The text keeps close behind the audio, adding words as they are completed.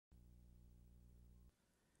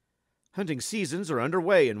Hunting seasons are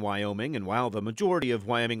underway in Wyoming, and while the majority of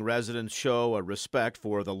Wyoming residents show a respect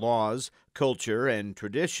for the laws, culture, and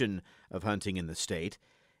tradition of hunting in the state,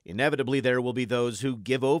 inevitably there will be those who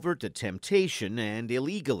give over to temptation and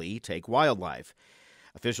illegally take wildlife.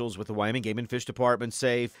 Officials with the Wyoming Game and Fish Department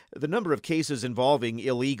say the number of cases involving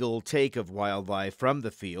illegal take of wildlife from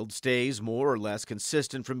the field stays more or less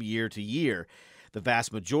consistent from year to year. The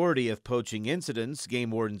vast majority of poaching incidents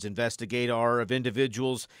game wardens investigate are of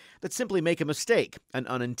individuals that simply make a mistake, an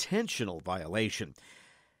unintentional violation.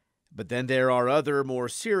 But then there are other more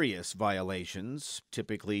serious violations,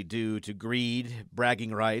 typically due to greed,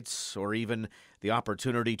 bragging rights, or even the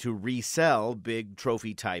opportunity to resell big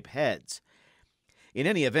trophy-type heads. In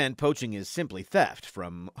any event, poaching is simply theft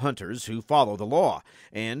from hunters who follow the law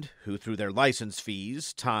and who, through their license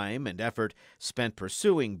fees, time, and effort spent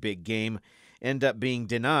pursuing big game, end up being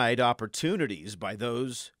denied opportunities by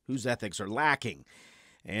those whose ethics are lacking.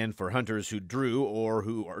 And for hunters who drew or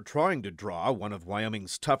who are trying to draw one of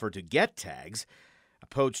Wyoming's tougher-to-get tags, a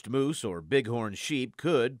poached moose or bighorn sheep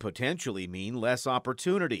could potentially mean less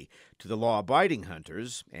opportunity to the law-abiding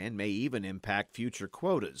hunters and may even impact future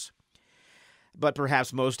quotas. But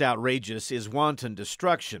perhaps most outrageous is wanton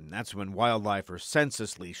destruction. That's when wildlife are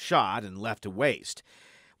senselessly shot and left to waste.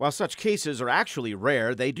 While such cases are actually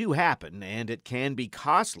rare, they do happen, and it can be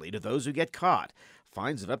costly to those who get caught.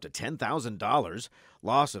 Fines of up to $10,000,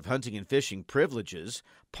 loss of hunting and fishing privileges,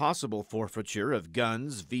 possible forfeiture of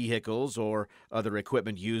guns, vehicles, or other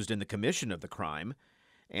equipment used in the commission of the crime,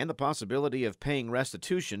 and the possibility of paying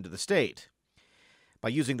restitution to the state. By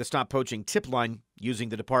using the Stop Poaching tip line, using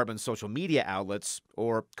the department's social media outlets,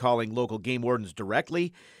 or calling local game wardens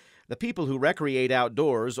directly, the people who recreate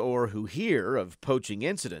outdoors or who hear of poaching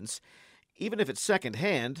incidents, even if it's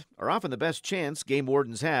secondhand, are often the best chance game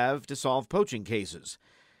wardens have to solve poaching cases.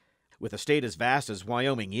 With a state as vast as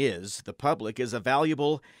Wyoming is, the public is a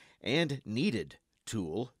valuable and needed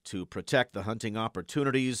tool to protect the hunting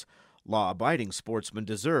opportunities law-abiding sportsmen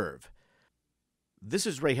deserve. This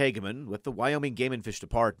is Ray Hageman with the Wyoming Game and Fish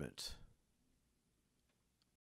Department.